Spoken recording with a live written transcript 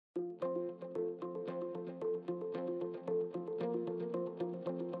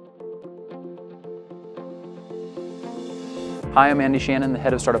Hi, I'm Andy Shannon, the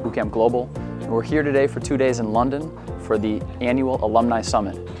head of Startup Bootcamp Global, and we're here today for 2 days in London for the annual Alumni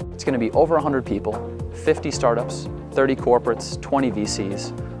Summit. It's going to be over 100 people, 50 startups, 30 corporates, 20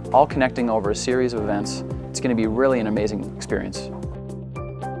 VCs, all connecting over a series of events. It's going to be really an amazing experience.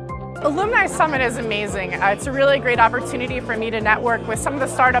 Alumni Summit is amazing. It's a really great opportunity for me to network with some of the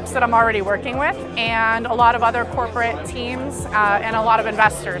startups that I'm already working with and a lot of other corporate teams and a lot of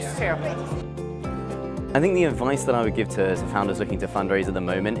investors too. I think the advice that I would give to founders looking to fundraise at the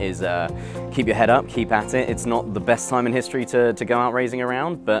moment is keep your head up, keep at it. It's not the best time in history to go out raising a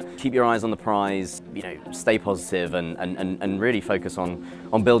round, but keep your eyes on the prize, stay positive and really focus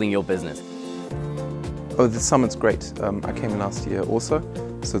on building your business. Oh, the summit's great. I came last year also,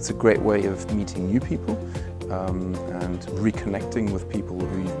 so it's a great way of meeting new people and reconnecting with people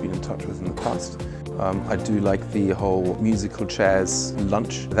who you've been in touch with in the past. I do like the whole musical chairs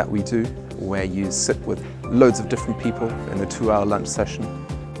lunch that we do, where you sit with loads of different people in a 2-hour lunch session.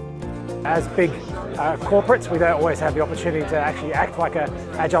 As big corporates, we don't always have the opportunity to actually act like an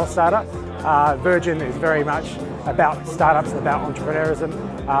agile startup. Virgin is very much about startups and about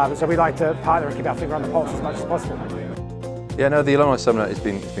entrepreneurism, so we like to partner and keep our finger on the pulse as much as possible. Yeah, no, the Alumni Summit has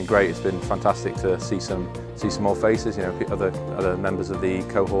been great. It's been fantastic to see some more faces, other members of the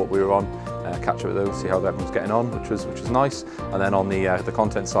cohort we were on, catch up with them, see how everyone's getting on, which was nice. And then on the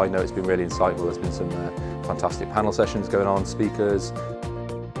content side, it's been really insightful. There's been some fantastic panel sessions going on, speakers.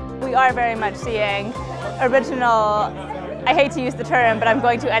 We are very much seeing original, I hate to use the term, but I'm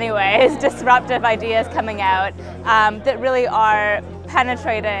going to anyways, disruptive ideas coming out that really are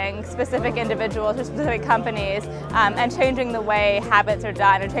penetrating specific individuals or specific companies and changing the way habits are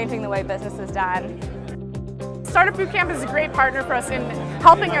done or changing the way business is done. Startup Bootcamp is a great partner for us in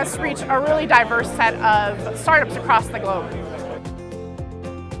helping us reach a really diverse set of startups across the globe.